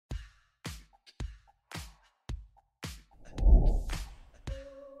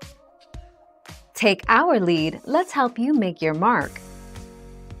Take our lead, let's help you make your mark.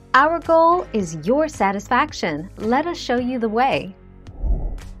 Our goal is your satisfaction. Let us show you the way.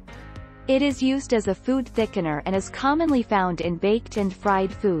 It is used as a food thickener and is commonly found in baked and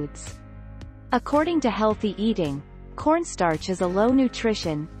fried foods. According to Healthy Eating, cornstarch is a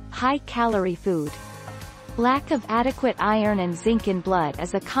low-nutrition, high-calorie food. Lack of adequate iron and zinc in blood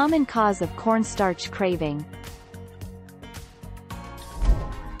is a common cause of cornstarch craving.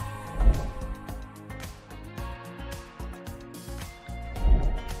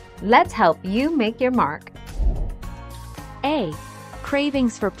 Let's help you make your mark. A.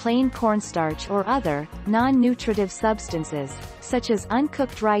 Cravings for plain cornstarch or other, non-nutritive substances, such as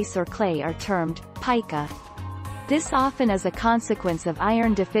uncooked rice or clay are termed pica. This often is a consequence of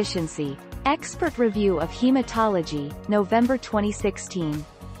iron deficiency. Expert Review of Hematology, November 2016.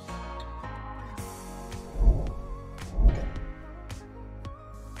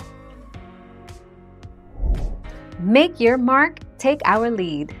 Make your mark, take our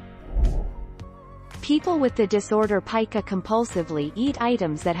lead. People with the disorder pica compulsively eat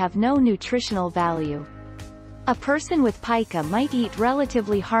items that have no nutritional value. A person with pica might eat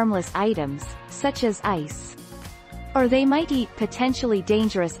relatively harmless items, such as ice. Or they might eat potentially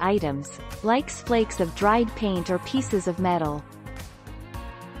dangerous items, like flakes of dried paint or pieces of metal.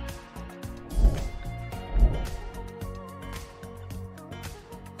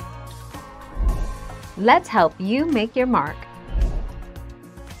 Let's help you make your mark.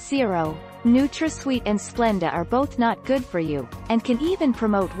 0. NutraSweet and Splenda are both not good for you, and can even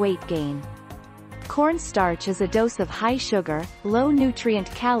promote weight gain. Cornstarch is a dose of high sugar, low nutrient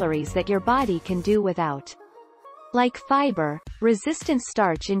calories that your body can do without. Like fiber, resistant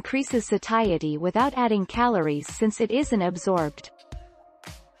starch increases satiety without adding calories since it isn't absorbed.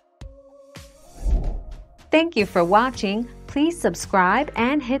 Thank you for watching. Please subscribe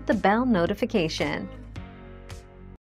and hit the bell notification.